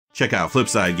Check out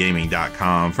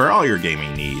FlipsideGaming.com for all your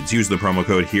gaming needs. Use the promo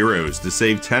code HEROES to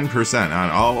save 10%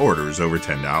 on all orders over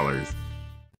 $10.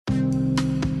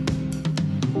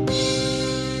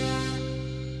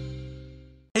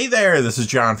 Hey there, this is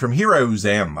John from Heroes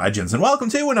and Legends, and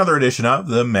welcome to another edition of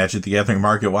the Magic the Gathering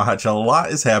Market Watch. A lot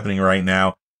is happening right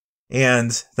now, and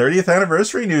 30th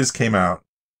anniversary news came out.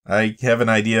 I have an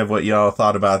idea of what y'all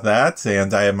thought about that,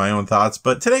 and I have my own thoughts,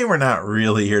 but today we're not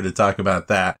really here to talk about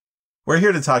that. We're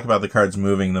here to talk about the cards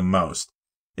moving the most.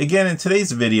 Again, in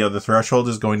today's video, the threshold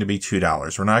is going to be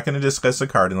 $2. We're not going to discuss a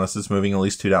card unless it's moving at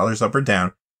least $2 up or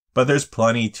down, but there's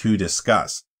plenty to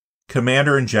discuss.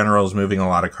 Commander in general is moving a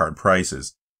lot of card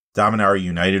prices. Dominaria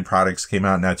United products came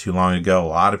out not too long ago. A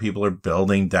lot of people are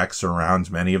building decks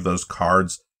around many of those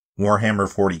cards. Warhammer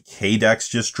 40k decks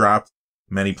just dropped.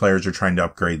 Many players are trying to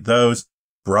upgrade those.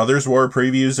 Brothers War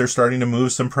previews are starting to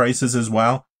move some prices as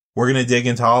well. We're going to dig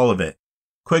into all of it.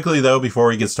 Quickly though, before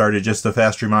we get started, just a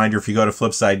fast reminder, if you go to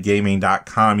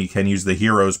FlipsideGaming.com, you can use the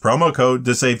Heroes promo code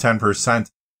to save 10%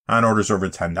 on orders over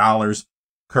 $10.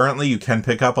 Currently, you can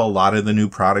pick up a lot of the new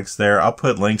products there. I'll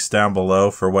put links down below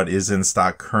for what is in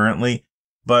stock currently,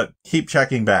 but keep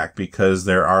checking back because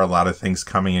there are a lot of things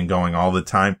coming and going all the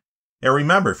time. And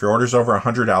remember, if your order's over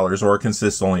 $100 or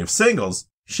consists only of singles,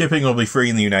 shipping will be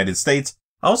free in the United States.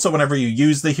 Also, whenever you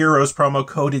use the Heroes promo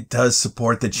code, it does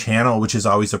support the channel, which is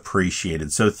always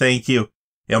appreciated. So thank you.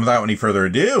 And without any further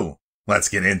ado, let's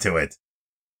get into it.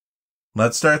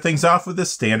 Let's start things off with the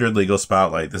Standard Legal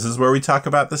Spotlight. This is where we talk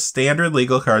about the standard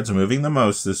legal cards moving the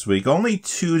most this week. Only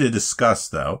two to discuss,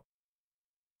 though.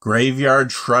 Graveyard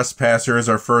Trespasser is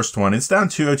our first one. It's down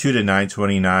 202 to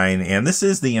 929, and this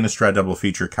is the Innistrad double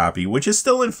feature copy, which is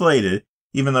still inflated,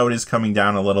 even though it is coming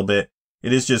down a little bit.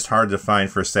 It is just hard to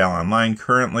find for sale online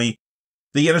currently.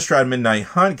 The Innistrad Midnight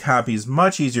Hunt copy is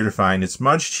much easier to find. It's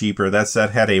much cheaper. That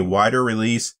set had a wider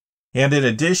release. And in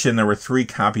addition, there were 3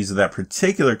 copies of that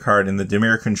particular card in the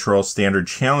Dimir Control Standard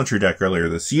Challenger deck earlier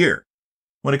this year.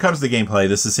 When it comes to gameplay,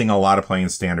 this is seeing a lot of play in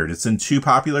Standard. It's in 2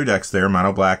 popular decks there,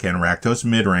 Mono Black and Rakdos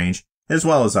Midrange, as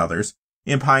well as others.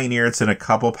 In Pioneer, it's in a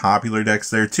couple popular decks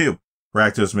there too.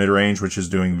 Rakdos Midrange, which is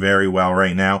doing very well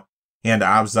right now, and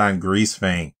Abzan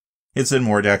Greasefang. It's in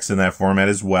more decks in that format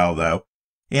as well, though.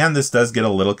 And this does get a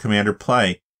little Commander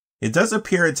play. It does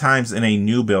appear at times in a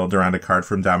new build around a card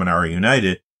from Dominaria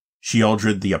United,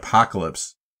 Sheoldred the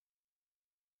Apocalypse.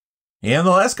 And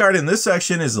the last card in this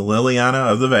section is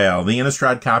Liliana of the Veil. The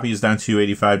Innistrad copy is down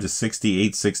 285 to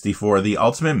 6864. The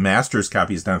Ultimate Masters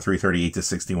copy is down 338 to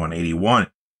 6181.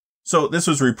 So this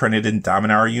was reprinted in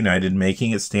Dominaria United,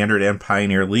 making it Standard and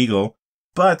Pioneer legal.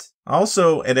 But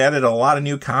also, it added a lot of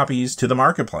new copies to the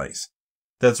marketplace.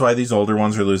 That's why these older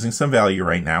ones are losing some value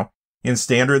right now. In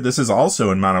Standard, this is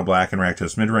also in Mono Black and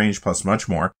Rakdos Midrange, plus much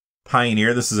more.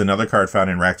 Pioneer, this is another card found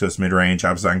in Rakdos Midrange,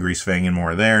 Abzan Greasefang, and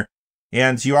more there.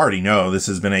 And you already know this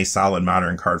has been a solid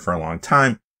modern card for a long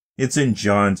time. It's in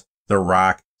Jund, The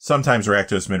Rock, sometimes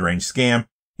Rakdos Midrange Scam,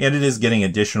 and it is getting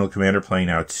additional Commander play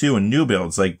now too in new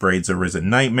builds like Braids of Risen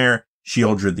Nightmare,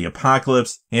 Sheoldred the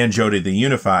Apocalypse, and Jody the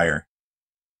Unifier.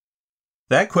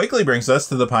 That quickly brings us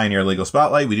to the Pioneer Legal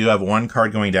Spotlight. We do have one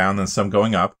card going down, then some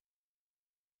going up.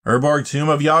 Urborg Tomb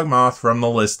of Yawgmoth from the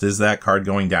list is that card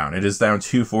going down. It is down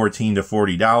 $214 to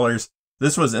 $40.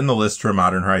 This was in the list for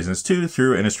Modern Horizons 2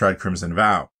 through Innistrad Crimson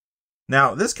Vow.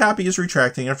 Now, this copy is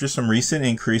retracting after some recent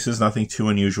increases, nothing too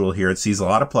unusual here. It sees a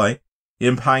lot of play.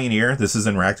 In Pioneer, this is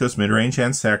in Rakdos Midrange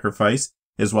and Sacrifice,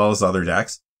 as well as other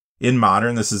decks. In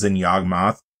Modern, this is in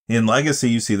Yawgmoth. In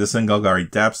Legacy, you see this in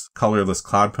Golgari Depths, Colorless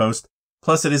Cloudpost.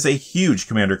 Plus, it is a huge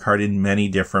Commander card in many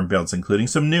different builds, including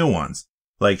some new ones,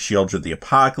 like Sheoldred the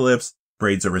Apocalypse,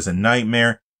 Braids of Risen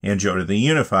Nightmare, and Jody the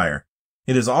Unifier.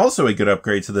 It is also a good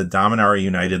upgrade to the Dominaria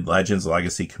United Legends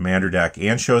Legacy Commander deck,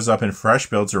 and shows up in fresh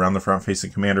builds around the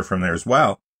front-facing Commander from there as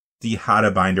well, the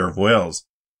Hada Binder of Wills.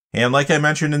 And like I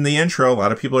mentioned in the intro, a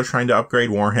lot of people are trying to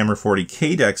upgrade Warhammer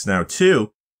 40k decks now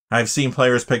too. I've seen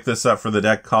players pick this up for the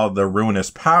deck called the Ruinous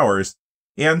Powers,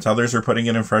 and others are putting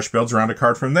it in fresh builds around a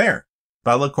card from there.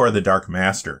 Balakor the Dark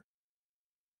Master.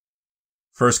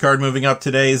 First card moving up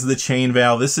today is the Chain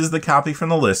Veil. This is the copy from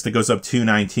the list. It goes up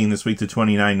 $219 this week to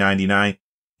 $29.99,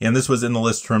 and this was in the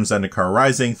list from Zendikar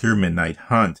Rising through Midnight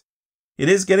Hunt. It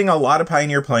is getting a lot of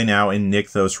Pioneer play now in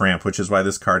Nykthos Ramp, which is why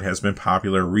this card has been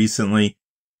popular recently.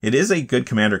 It is a good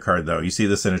Commander card though. You see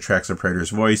this in Atraxa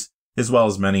Praetor's Voice, as well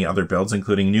as many other builds,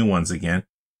 including new ones again.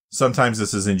 Sometimes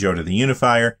this is in Jody the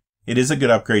Unifier. It is a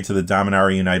good upgrade to the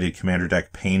Dominaria United Commander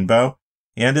deck Painbow,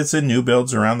 and it's in new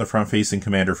builds around the front-facing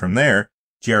Commander from there,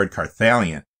 Jared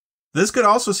Carthalion. This could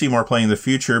also see more play in the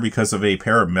future because of a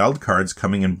pair of meld cards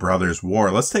coming in Brothers War.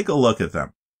 Let's take a look at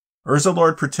them. Urza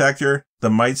Lord Protector, the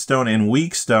Might Stone and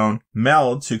Weak Stone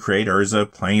meld to create Urza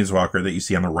Planeswalker that you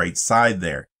see on the right side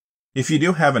there. If you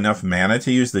do have enough mana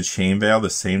to use the Chain Veil the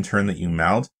same turn that you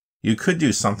meld, you could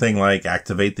do something like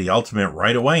activate the ultimate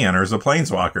right away on Urza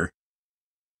Planeswalker.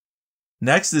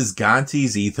 Next is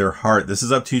Gonti's Aether Heart. This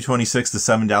is up $2.26 to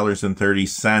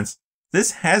 $7.30.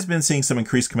 This has been seeing some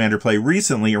increased commander play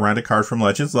recently around a card from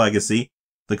Legends Legacy.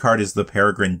 The card is the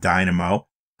Peregrine Dynamo.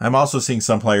 I'm also seeing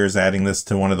some players adding this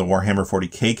to one of the Warhammer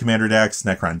 40k commander decks,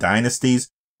 Necron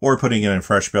Dynasties, or putting it in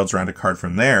fresh builds around a card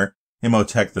from there,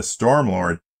 Imhotep the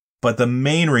Stormlord. But the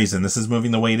main reason this is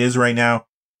moving the way it is right now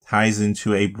ties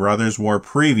into a Brothers War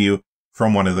preview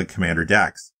from one of the commander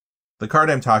decks. The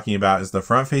card I'm talking about is the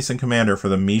front-facing commander for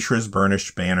the Mishra's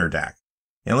Burnished Banner deck.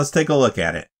 And let's take a look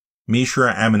at it.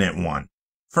 Mishra Eminent One.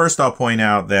 First, I'll point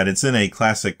out that it's in a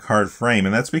classic card frame,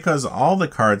 and that's because all the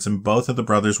cards in both of the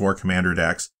Brothers War commander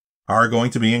decks are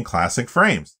going to be in classic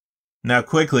frames. Now,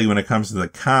 quickly, when it comes to the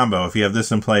combo, if you have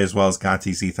this in play as well as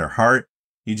Gonti's Aether Heart,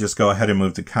 you just go ahead and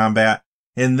move to combat.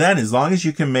 And then, as long as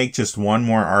you can make just one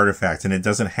more artifact, and it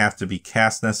doesn't have to be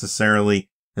cast necessarily,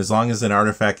 as long as an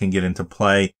artifact can get into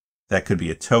play, that could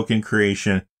be a token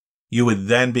creation, you would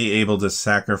then be able to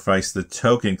sacrifice the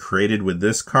token created with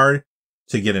this card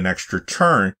to get an extra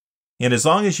turn. And as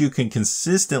long as you can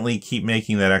consistently keep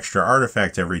making that extra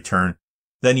artifact every turn,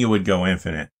 then you would go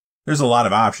infinite. There's a lot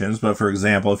of options, but for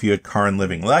example, if you had Karn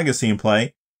Living Legacy in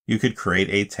play, you could create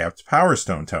a tapped Power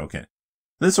Stone token.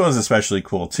 This one's especially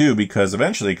cool too, because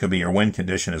eventually it could be your win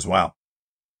condition as well.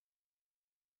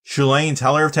 Shulain,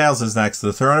 Teller of Tales is next.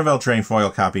 The Throne of Eldraine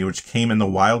foil copy, which came in the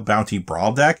Wild Bounty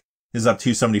Brawl deck, is up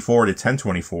 $2.74 to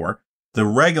 $10.24. The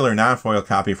regular non-foil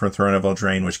copy from Throne of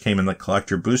Eldraine, which came in the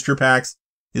Collector Booster Packs,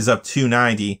 is up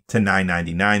 $2.90 to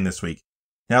 $9.99 this week.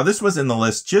 Now, this was in the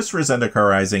list just for Zendikar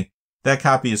Rising. That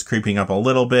copy is creeping up a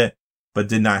little bit, but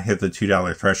did not hit the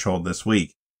 $2 threshold this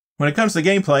week. When it comes to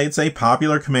gameplay, it's a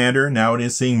popular commander. Now it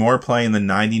is seeing more play in the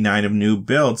 99 of new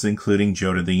builds, including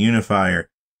Jodah the Unifier.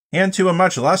 And to a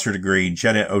much lesser degree,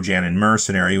 Jedit Ojanen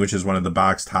Mercenary, which is one of the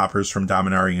box toppers from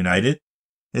Dominaria United.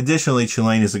 Additionally,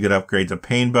 Chulain is a good upgrade to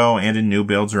Painbow and in new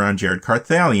builds around Jared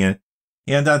Carthalion.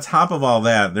 And on top of all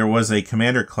that, there was a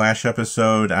Commander Clash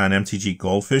episode on MTG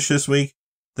Goldfish this week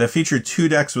that featured two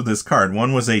decks with this card.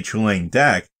 One was a Chulain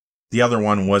deck. The other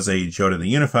one was a Jodah the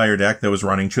Unifier deck that was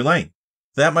running Chulain.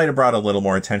 That might have brought a little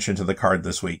more attention to the card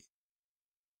this week.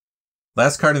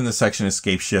 Last card in this section is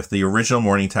Scapeshift, the original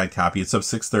Morningtide copy. It's up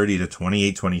 $6.30 to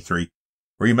 $28.23.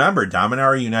 Remember,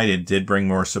 Dominaria United did bring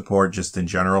more support just in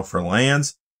general for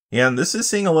lands, and this is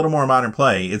seeing a little more modern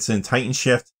play. It's in Titan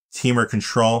Shift, Teamer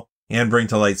Control, and Bring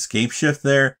to Light Scapeshift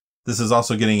there. This is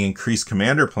also getting increased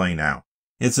commander play now.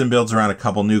 It's in builds around a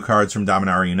couple new cards from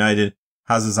Dominaria United,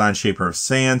 Hazazan Shaper of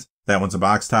Sand, that one's a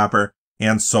box topper,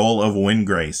 and Soul of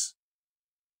Windgrace.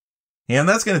 And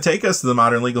that's going to take us to the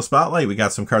Modern Legal Spotlight. We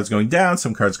got some cards going down,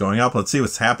 some cards going up. Let's see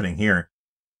what's happening here.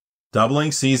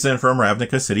 Doubling Season from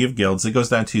Ravnica City of Guilds. It goes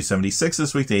down $2.76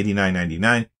 this week to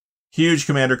 $89.99. Huge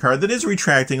commander card that is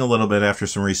retracting a little bit after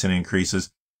some recent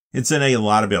increases. It's in a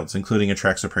lot of builds, including a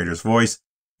Trax of Praetor's Voice,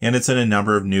 and it's in a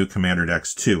number of new commander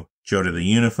decks too. Jodah the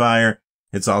Unifier.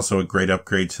 It's also a great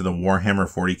upgrade to the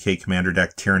Warhammer 40k commander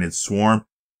deck Tyrannid Swarm,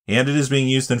 and it is being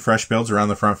used in fresh builds around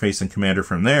the front-facing commander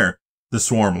from there, the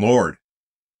Swarm Lord.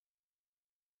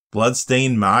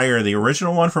 Bloodstained Mire, the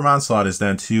original one from Onslaught, is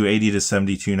down $2.80 to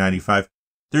 $72.95.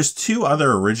 There's two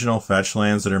other original fetch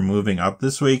lands that are moving up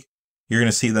this week. You're going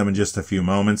to see them in just a few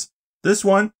moments. This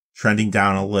one, trending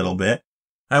down a little bit.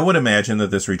 I would imagine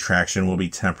that this retraction will be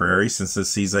temporary since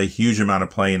this sees a huge amount of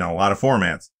play in a lot of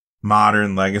formats.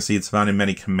 Modern, Legacy, it's found in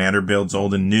many commander builds,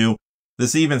 old and new.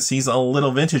 This even sees a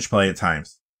little vintage play at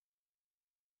times.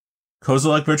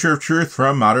 Kozilek Butcher of Truth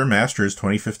from Modern Masters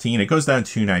 2015. It goes down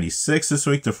 $2.96 this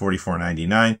week to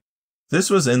 $44.99.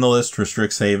 This was in the list for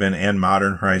Strixhaven and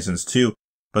Modern Horizons 2,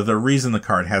 but the reason the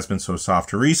card has been so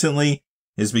soft recently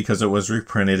is because it was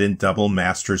reprinted in Double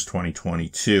Masters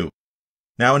 2022.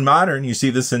 Now in Modern, you see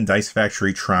this in Dice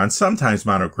Factory Tron, sometimes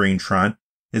Mono Green Tron.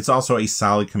 It's also a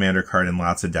solid commander card in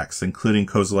lots of decks, including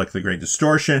Kozilek the Great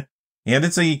Distortion, and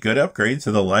it's a good upgrade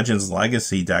to the Legends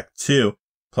Legacy deck too.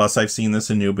 Plus, I've seen this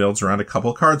in new builds around a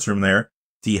couple cards from there,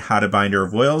 the Hadabinder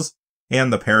of Wills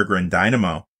and the Peregrine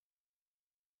Dynamo.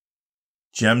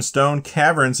 Gemstone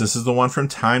Caverns, this is the one from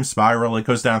Time Spiral. It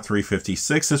goes down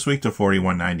 $3.56 this week to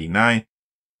 $41.99.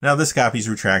 Now, this copy's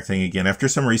retracting again after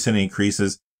some recent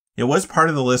increases. It was part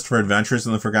of the list for Adventures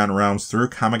in the Forgotten Realms through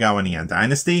Kamigawa Neon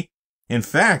Dynasty. In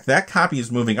fact, that copy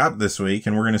is moving up this week,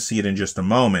 and we're going to see it in just a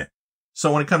moment.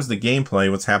 So when it comes to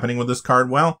gameplay, what's happening with this card?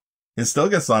 Well, it still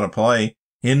gets a lot of play.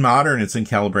 In Modern, it's in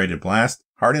Calibrated Blast,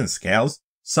 Hardened Scales,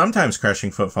 sometimes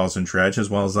Crashing Footfalls and Dredge, as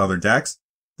well as other decks.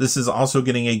 This is also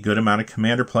getting a good amount of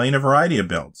commander play in a variety of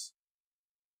builds.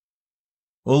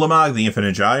 Ulamog, the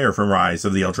Infinite Gyre from Rise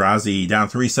of the Eldrazi, down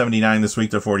 379 this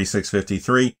week to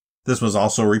 46.53. This was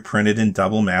also reprinted in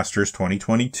Double Masters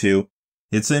 2022.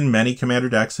 It's in many commander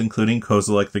decks, including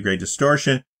Kozilek the Great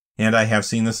Distortion, and I have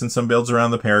seen this in some builds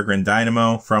around the Peregrine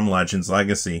Dynamo from Legends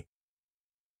Legacy.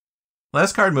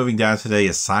 Last card moving down today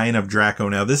is Scion of Draco.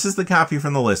 Now, this is the copy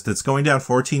from the list. It's going down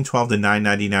 14.12 to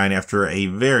 9.99 after a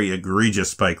very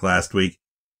egregious spike last week.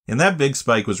 And that big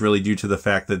spike was really due to the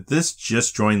fact that this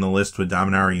just joined the list with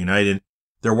Dominaria United.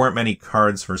 There weren't many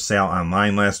cards for sale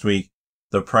online last week.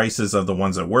 The prices of the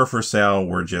ones that were for sale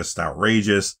were just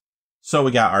outrageous. So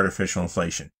we got artificial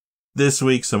inflation. This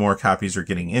week, some more copies are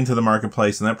getting into the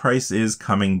marketplace, and that price is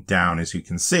coming down, as you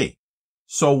can see.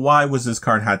 So why was this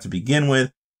card hot to begin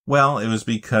with? Well, it was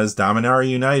because Dominaria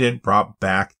United brought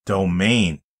back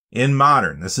Domain in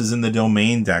Modern. This is in the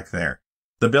Domain deck there.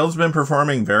 The build's been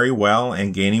performing very well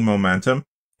and gaining momentum.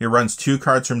 It runs 2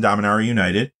 cards from Dominaria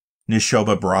United,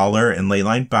 Nishoba Brawler and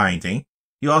Leyline Binding.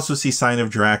 You also see Sign of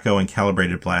Draco and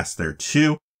Calibrated Blast there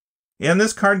too. And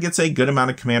this card gets a good amount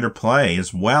of commander play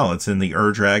as well. It's in the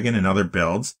Dragon and other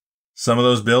builds. Some of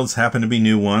those builds happen to be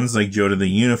new ones like Joda the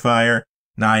Unifier,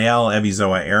 Niall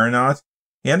Evizoa Aeronaut,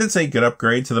 and it's a good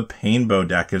upgrade to the Painbow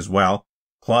deck as well.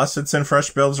 Plus, it's in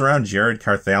fresh builds around Jared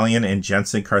Carthalion and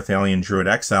Jensen Carthalion Druid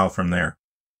Exile from there.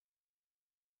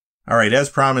 Alright,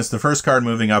 as promised, the first card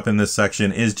moving up in this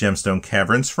section is Gemstone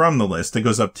Caverns from the list. It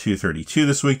goes up 232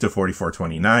 this week to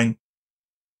 44.29.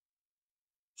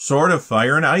 Sword of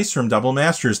Fire and Ice from Double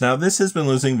Masters. Now, this has been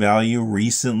losing value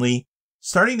recently,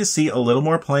 starting to see a little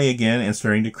more play again and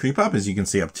starting to creep up, as you can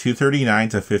see, up 239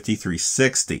 to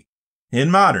 53.60.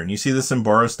 In Modern, you see this in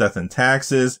Boros Death and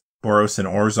Taxes, Boros and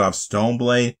Orzhov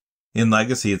Stoneblade. In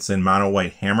Legacy, it's in Mono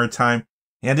White Hammer Time,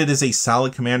 and it is a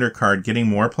solid commander card getting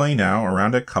more play now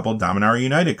around a couple Dominaria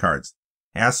United cards.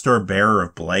 Astor Bearer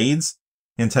of Blades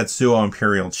and Tetsuo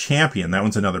Imperial Champion. That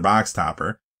one's another box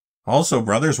topper. Also,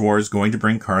 Brothers War is going to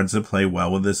bring cards that play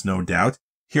well with this, no doubt.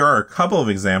 Here are a couple of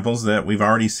examples that we've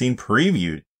already seen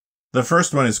previewed. The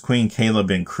first one is Queen Kayla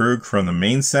bin Krug from the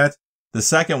main set. The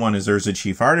second one is Urza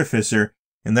Chief Artificer,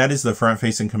 and that is the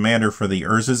front-facing commander for the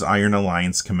Urza's Iron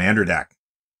Alliance commander deck.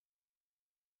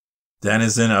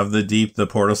 Denizen of the Deep, the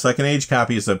Portal Second Age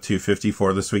copy is up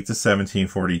 254 this week to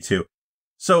 1742.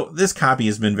 So this copy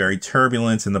has been very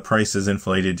turbulent and the price is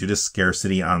inflated due to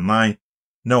scarcity online.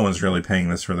 No one's really paying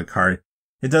this for the card.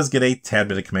 It does get a tad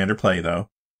bit of commander play though.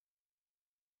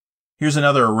 Here's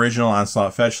another original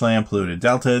Onslaught fetch land, Polluted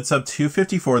Delta. It's up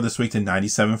 254 this week to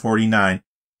 97.49.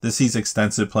 This sees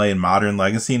extensive play in Modern,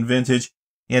 Legacy, and Vintage,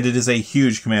 and it is a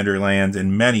huge commander land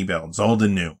in many builds, old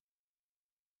and new.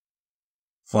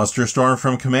 Flusterstorm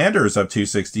from Commander is up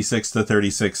 266 to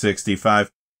 36.65.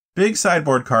 Big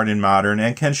sideboard card in Modern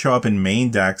and can show up in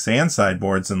main decks and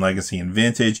sideboards in Legacy and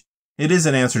Vintage. It is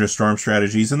an answer to Storm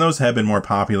strategies, and those have been more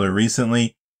popular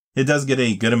recently. It does get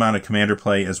a good amount of commander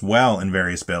play as well in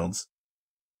various builds.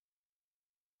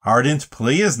 Ardent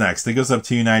Plea is next. It goes up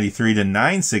 293 to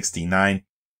 969.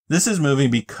 This is moving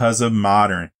because of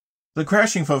Modern. The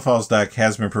Crashing Footfalls deck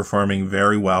has been performing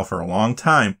very well for a long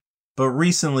time, but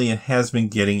recently it has been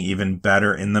getting even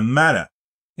better in the meta.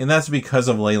 And that's because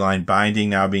of Leyline Binding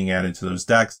now being added to those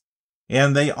decks.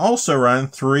 And they also run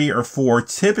 3 or 4,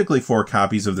 typically 4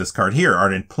 copies of this card here,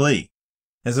 Ardent Plea.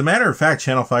 As a matter of fact,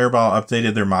 Channel Fireball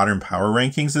updated their Modern power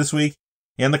rankings this week,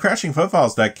 and the Crashing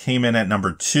Footfalls deck came in at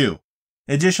number 2.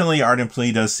 Additionally, Ardent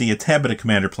Plea does see a tad bit of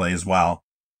commander play as well.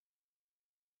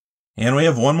 And we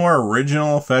have one more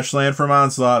original fetch land from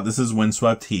Onslaught. This is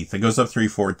Windswept Heath. It goes up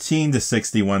 314 to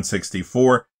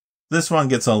 61.64. This one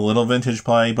gets a little vintage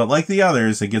play, but like the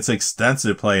others, it gets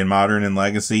extensive play in Modern and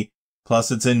Legacy.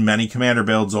 Plus, it's in many commander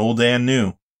builds, old and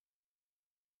new.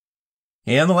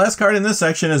 And the last card in this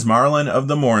section is Marlin of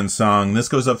the Morn Song. This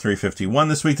goes up 351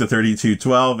 this week to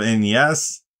 32.12. And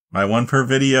yes, my one per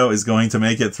video is going to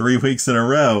make it 3 weeks in a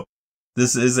row.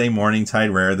 This is a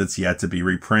Morningtide rare that's yet to be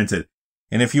reprinted.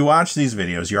 And if you watch these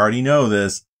videos, you already know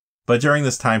this, but during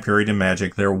this time period in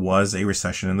Magic, there was a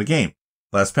recession in the game.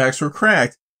 Less packs were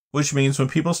cracked, which means when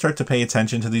people start to pay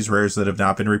attention to these rares that have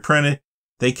not been reprinted,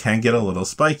 they can get a little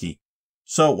spiky.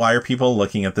 So why are people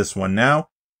looking at this one now?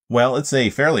 Well, it's a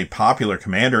fairly popular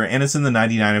commander, and it's in the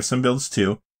 99 of some builds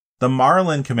too. The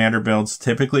Marlin commander builds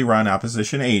typically run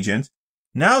Opposition Agent.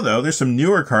 Now though, there's some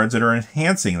newer cards that are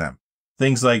enhancing them.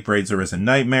 Things like Braids Arisen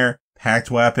Nightmare,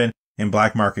 Pact Weapon, and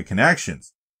Black Market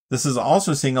Connections. This is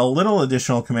also seeing a little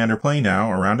additional commander play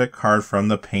now around a card from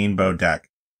the Painbow deck,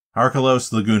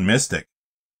 Archelos Lagoon Mystic.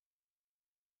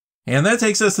 And that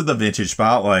takes us to the Vintage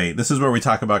Spotlight. This is where we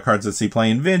talk about cards that see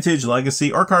play in Vintage,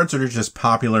 Legacy, or cards that are just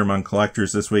popular among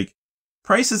collectors this week.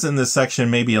 Prices in this section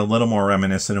may be a little more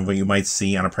reminiscent of what you might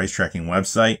see on a price tracking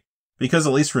website, because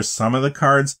at least for some of the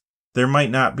cards, there might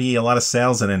not be a lot of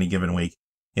sales in any given week.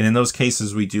 And in those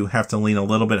cases, we do have to lean a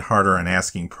little bit harder on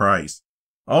asking price.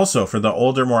 Also, for the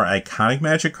older, more iconic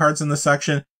Magic cards in this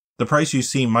section, the price you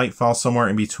see might fall somewhere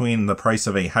in between the price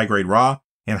of a high-grade raw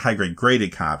and high-grade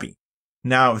graded copy.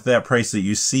 Now, if that price that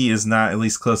you see is not at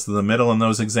least close to the middle in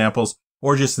those examples,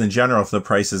 or just in general if the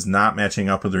price is not matching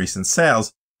up with recent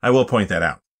sales, I will point that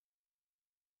out.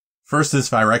 First is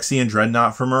Phyrexian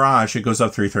Dreadnought from Mirage. It goes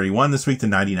up $3.31 this week to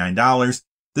 $99.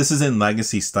 This is in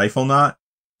Legacy Stifle Knot.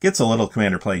 Gets a little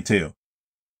Commander play too.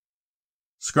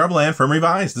 Scrubland from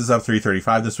Revised is up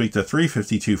 $3.35 this week to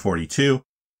 $352.42.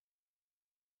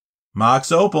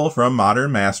 Mox Opal from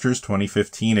Modern Masters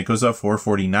 2015. It goes up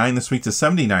 $4.49 this week to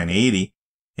 $79.80.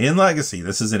 In Legacy,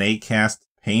 this is an 8-cast,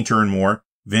 Painter and more.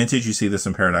 Vintage, you see this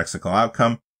in Paradoxical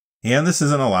Outcome. And this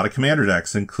is in a lot of Commander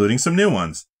decks, including some new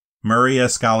ones. Maria,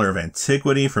 Scholar of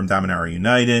Antiquity from Dominaria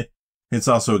United. It's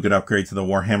also a good upgrade to the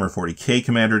Warhammer 40k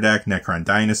Commander deck, Necron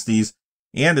Dynasties.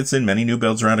 And it's in many new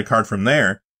builds around a card from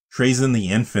there, Trazen the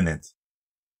Infinite.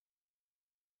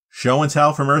 Show and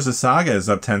Tell from Urza Saga is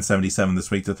up $10.77 this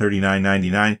week to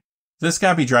 $39.99. This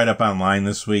copy dried up online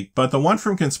this week, but the one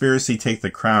from Conspiracy Take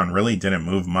the Crown really didn't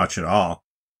move much at all.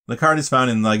 The card is found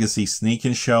in Legacy Sneak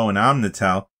and Show and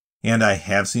Omnitel, and I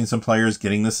have seen some players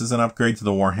getting this as an upgrade to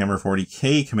the Warhammer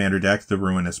 40k Commander deck, the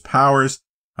Ruinous Powers.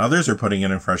 Others are putting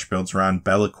it in fresh builds around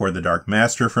Bellicor the Dark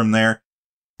Master from there.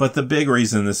 But the big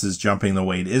reason this is jumping the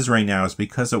way it is right now is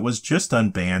because it was just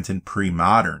unbanned in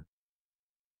pre-modern.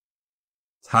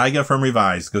 Taiga from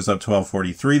Revised goes up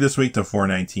 $12.43 this week to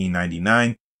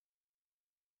 $419.99.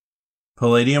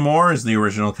 Palladium Ore is the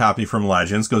original copy from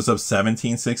Legends, goes up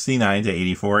 $17.69 to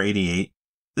 $84.88.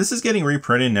 This is getting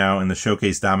reprinted now in the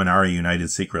Showcase Dominaria United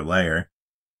Secret Lair.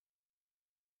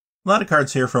 A lot of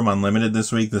cards here from Unlimited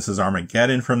this week. This is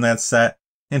Armageddon from that set.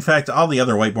 In fact, all the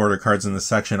other white border cards in this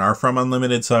section are from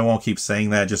Unlimited, so I won't keep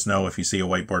saying that. Just know if you see a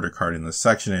white border card in this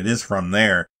section, it is from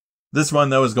there. This one,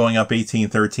 though, is going up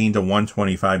 $18.13 to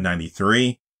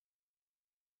 $125.93.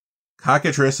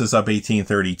 Cockatrice is up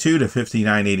 $18.32 to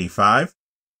 $59.85.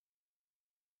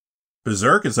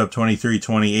 Berserk is up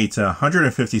 $23.28 to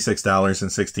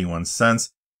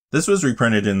 $156.61. This was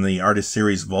reprinted in the Artist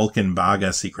Series Vulcan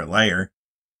Baga Secret Lair.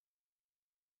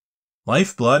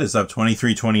 Lifeblood is up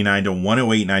 $23.29 to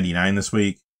 $108.99 this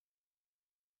week.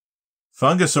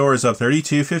 Fungasaur is up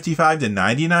 $32.55 to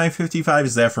 $99.55.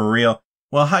 Is that for real?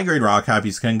 Well, high-grade raw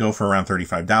copies can go for around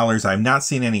 $35. I've not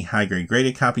seen any high-grade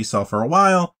graded copies sell for a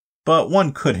while, but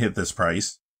one could hit this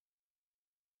price.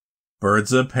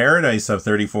 Birds of Paradise up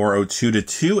 $34.02 to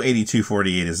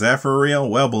 $282.48. Is that for real?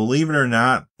 Well, believe it or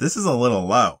not, this is a little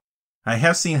low. I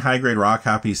have seen high-grade raw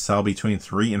copies sell between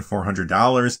 $300 and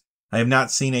 $400. I have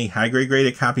not seen a high-grade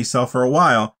graded copy sell for a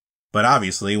while, but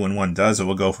obviously when one does, it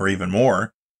will go for even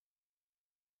more.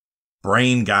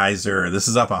 Brain Geyser. This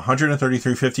is up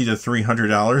 $133.50 to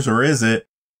 $300, or is it?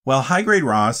 Well, high-grade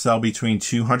raws sell between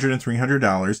 $200 and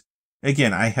 $300.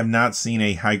 Again, I have not seen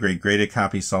a high-grade graded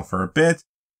copy sell for a bit,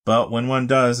 but when one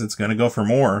does, it's going to go for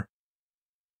more.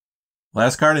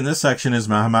 Last card in this section is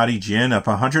Mahamadi Jinn, up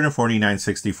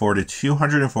 $149.64 to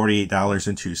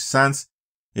 $248.02.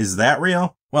 Is that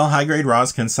real? Well, high-grade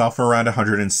raws can sell for around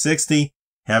 $160.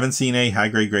 Haven't seen a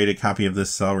high-grade graded copy of this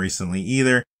sell recently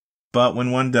either, but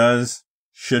when one does,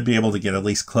 should be able to get at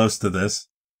least close to this.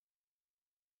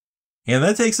 And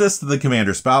that takes us to the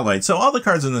Commander Spotlight. So all the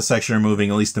cards in this section are moving,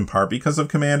 at least in part because of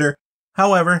Commander.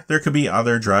 However, there could be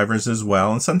other drivers as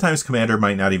well, and sometimes Commander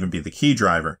might not even be the key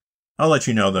driver. I'll let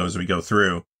you know though as we go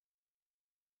through.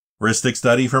 Rhystic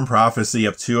Study from Prophecy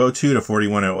up $202 to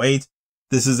 $41.08.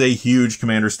 This is a huge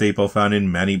Commander staple found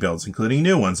in many builds, including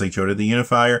new ones like Joda the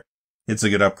Unifier. It's a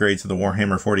good upgrade to the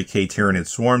Warhammer 40k Tyranid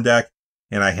Swarm deck,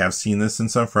 and I have seen this in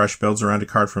some fresh builds around a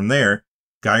card from there,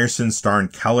 Gyerson Starn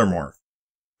Kellermorph.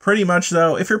 Pretty much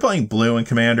though, if you're playing blue in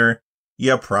Commander,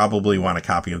 you probably want a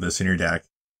copy of this in your deck.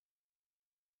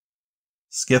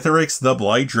 Skithiryx the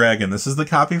Blight Dragon. This is the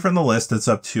copy from the list. It's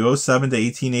up $207 to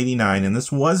 $18.89, and this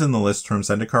was in the list from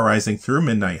Zendikar Rising through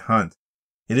Midnight Hunt.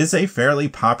 It is a fairly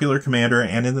popular Commander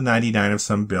and in the 99 of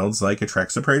some builds like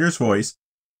Atraxa Praetor's Voice,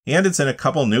 and it's in a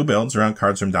couple new builds around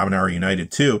cards from Dominaria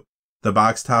United too, the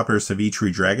Box Topper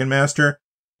Savitri Dragon Master,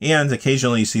 and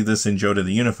occasionally you see this in Joda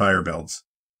the Unifier builds.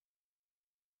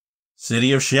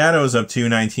 City of Shadows up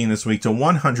 $219 this week to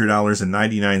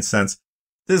 $100.99.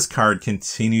 This card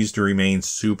continues to remain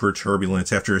super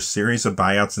turbulent after a series of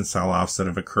buyouts and sell-offs that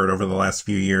have occurred over the last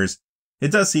few years,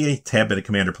 It does see a tad bit of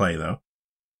commander play, though.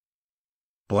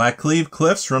 Blackcleave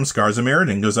Cliffs from Scars of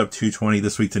Mirrodin goes up 220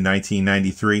 this week to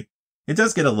 1993. It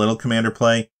does get a little commander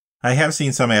play. I have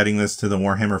seen some adding this to the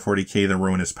Warhammer 40k The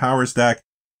Ruinous Powers deck,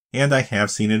 and I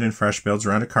have seen it in fresh builds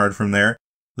around a card from there.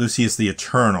 Lucius the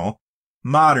Eternal.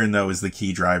 Modern, though, is the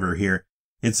key driver here.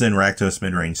 It's in Rakdos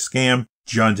Midrange Scam,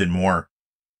 Jund, and more.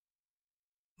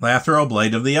 Lathril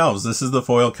Blade of the Elves. This is the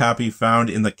foil copy found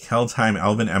in the Keltime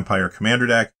Elven Empire Commander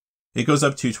deck. It goes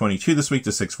up 222 this week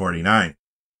to 649.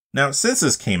 Now, since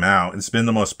this came out, it's been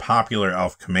the most popular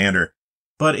elf commander,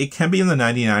 but it can be in the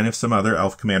 99 of some other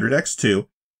elf commander decks too,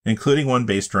 including one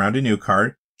based around a new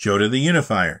card, Joda the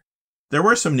Unifier. There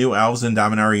were some new elves in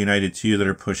Dominaria United 2 that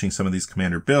are pushing some of these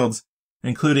commander builds,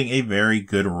 including a very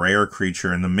good rare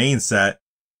creature in the main set,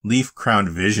 Leaf Crowned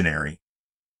Visionary.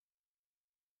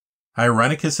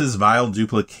 Irenicus's Vile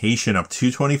Duplication up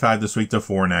 225 this week to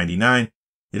 499.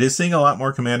 It is seeing a lot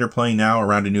more commander play now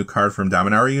around a new card from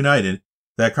Dominaria United.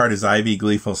 That card is Ivy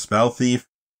Gleeful Spell Thief.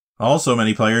 Also,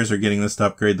 many players are getting this to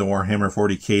upgrade the Warhammer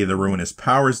 40k The Ruinous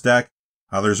Powers deck.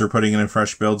 Others are putting it in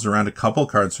fresh builds around a couple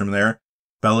cards from there,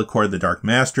 Bellicord the Dark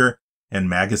Master, and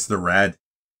Magus the Red.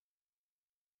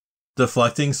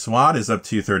 Deflecting Swat is up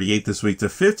 238 this week to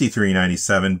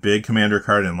 5397. Big commander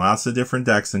card in lots of different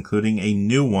decks, including a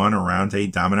new one around a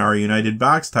Dominaria United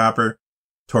box topper,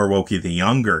 Torwoki the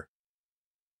Younger.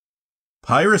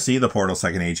 Piracy, the Portal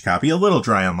 2nd Age copy, a little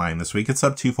dry online this week. It's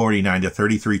up 249 to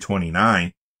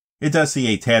 3329. It does see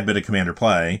a tad bit of commander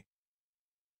play.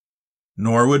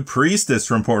 Norwood Priestess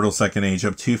from Portal 2nd Age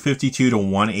up 252 to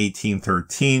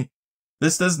 11813.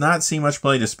 This does not see much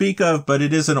play to speak of, but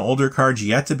it is an older card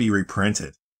yet to be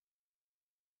reprinted.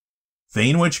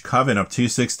 Vainwitch Coven up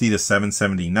 260 to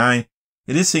 779.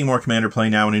 It is seeing more commander play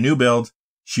now in a new build,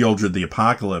 Sheoldred the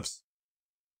Apocalypse.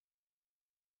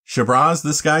 Shabraz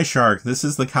the Sky Shark. This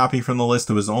is the copy from the list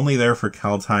that was only there for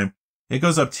Keltime. It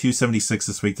goes up 276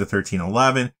 this week to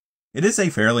 1311. It is a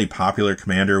fairly popular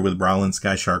commander with Brolin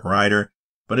Sky Shark Rider,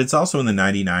 but it's also in the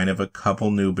 99 of a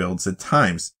couple new builds at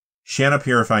times. Shanna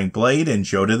Purifying Blade and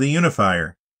Joda the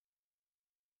Unifier.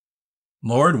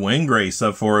 Lord Winggrace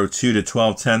up 402 to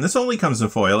 1210. This only comes in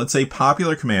foil. It's a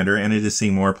popular commander, and it is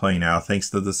seeing more play now thanks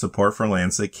to the support for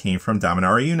lands that came from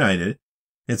Dominaria United.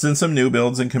 It's in some new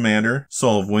builds in Commander,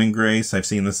 Soul of Winggrace. I've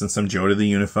seen this in some Joda the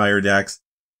Unifier decks.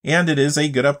 And it is a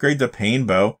good upgrade to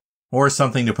Painbow, or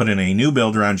something to put in a new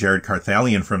build around Jared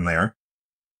Carthalion from there.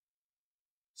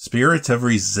 Spirit of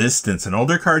Resistance, an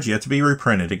older card yet to be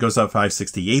reprinted. It goes up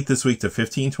 568 this week to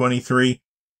 1523.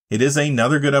 It is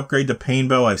another good upgrade to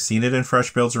Painbow. I've seen it in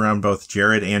fresh builds around both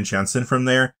Jared and Jensen from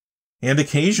there. And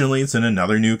occasionally it's in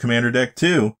another new commander deck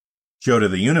too, Joda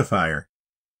the Unifier.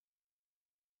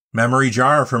 Memory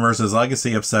Jar from Urza's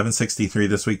Legacy up 763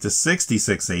 this week to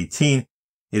 6618.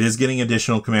 It is getting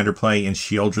additional commander play in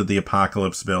Sheoldred the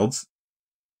Apocalypse builds.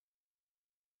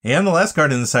 And the last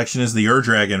card in the section is the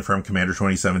Ur-Dragon from Commander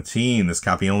 2017. This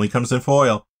copy only comes in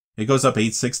foil. It goes up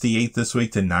 868 this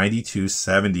week to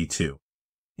 9272.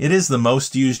 It is the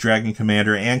most used Dragon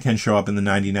Commander and can show up in the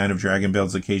 99 of Dragon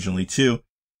builds occasionally too.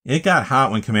 It got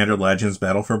hot when Commander Legends,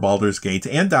 Battle for Baldur's Gate,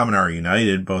 and Dominaria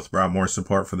United both brought more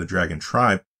support for the Dragon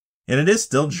Tribe. And it is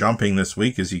still jumping this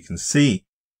week, as you can see.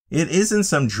 It is in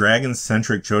some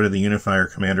dragon-centric Joda the Unifier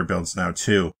commander builds now,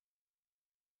 too.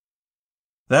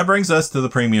 That brings us to the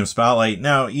Premium Spotlight.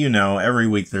 Now, you know, every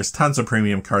week there's tons of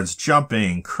premium cards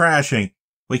jumping, crashing.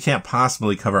 We can't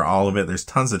possibly cover all of it. There's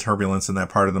tons of turbulence in that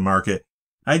part of the market.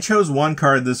 I chose one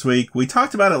card this week. We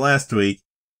talked about it last week.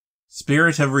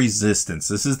 Spirit of Resistance.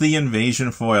 This is the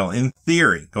Invasion foil, in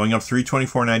theory, going up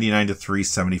 $324.99 to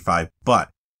 $375, but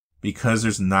because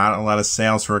there's not a lot of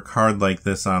sales for a card like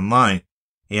this online,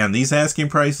 and these asking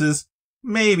prices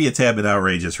may be a tad bit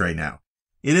outrageous right now.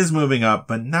 It is moving up,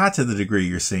 but not to the degree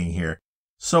you're seeing here.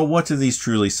 So what do these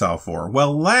truly sell for?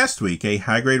 Well, last week, a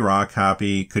high-grade raw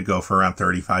copy could go for around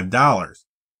 $35.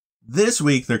 This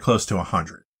week, they're close to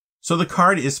 $100. So the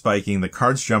card is spiking, the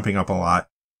card's jumping up a lot,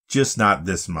 just not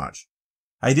this much.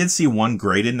 I did see one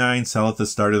graded 9 sell at the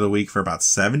start of the week for about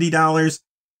 $70,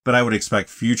 but I would expect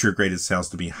future graded sales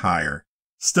to be higher.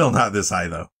 Still not this high,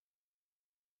 though.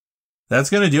 That's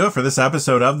going to do it for this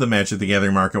episode of the Magic the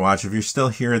Gathering Market Watch. If you're still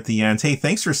here at the end, hey,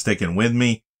 thanks for sticking with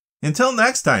me. Until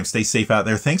next time, stay safe out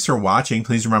there. Thanks for watching.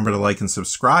 Please remember to like and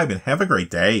subscribe, and have a great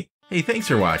day. Hey, thanks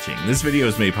for watching. This video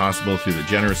is made possible through the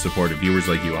generous support of viewers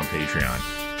like you on Patreon.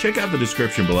 Check out the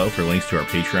description below for links to our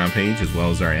Patreon page, as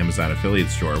well as our Amazon affiliate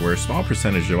store, where a small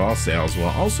percentage of all sales will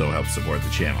also help support the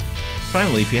channel.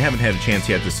 Finally, if you haven't had a chance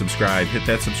yet to subscribe, hit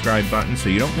that subscribe button so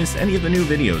you don't miss any of the new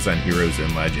videos on Heroes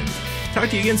and Legends. Talk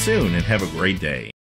to you again soon, and have a great day.